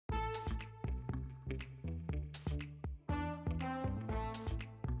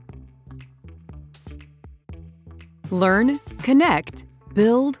Learn, connect,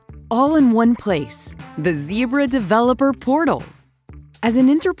 build, all in one place. The Zebra Developer Portal. As an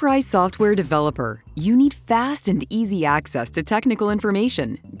enterprise software developer, you need fast and easy access to technical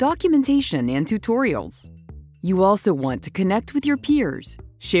information, documentation, and tutorials. You also want to connect with your peers,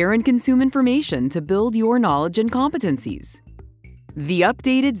 share and consume information to build your knowledge and competencies. The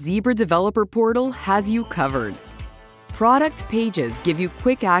updated Zebra Developer Portal has you covered. Product pages give you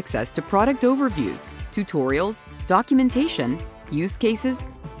quick access to product overviews, tutorials, documentation, use cases,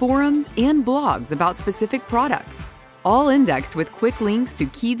 forums, and blogs about specific products, all indexed with quick links to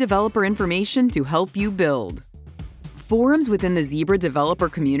key developer information to help you build. Forums within the Zebra developer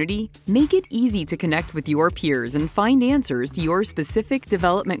community make it easy to connect with your peers and find answers to your specific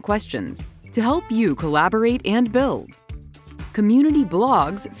development questions to help you collaborate and build. Community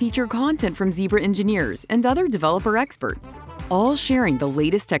blogs feature content from Zebra engineers and other developer experts, all sharing the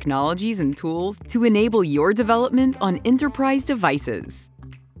latest technologies and tools to enable your development on enterprise devices.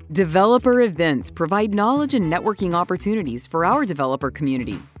 Developer events provide knowledge and networking opportunities for our developer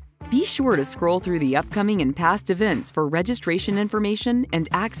community. Be sure to scroll through the upcoming and past events for registration information and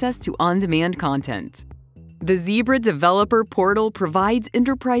access to on-demand content. The Zebra Developer Portal provides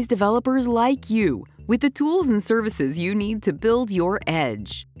enterprise developers like you with the tools and services you need to build your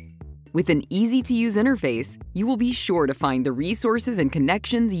edge. With an easy-to-use interface, you will be sure to find the resources and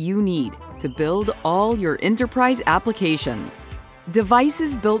connections you need to build all your enterprise applications.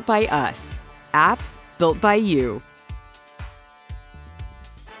 Devices built by us, apps built by you.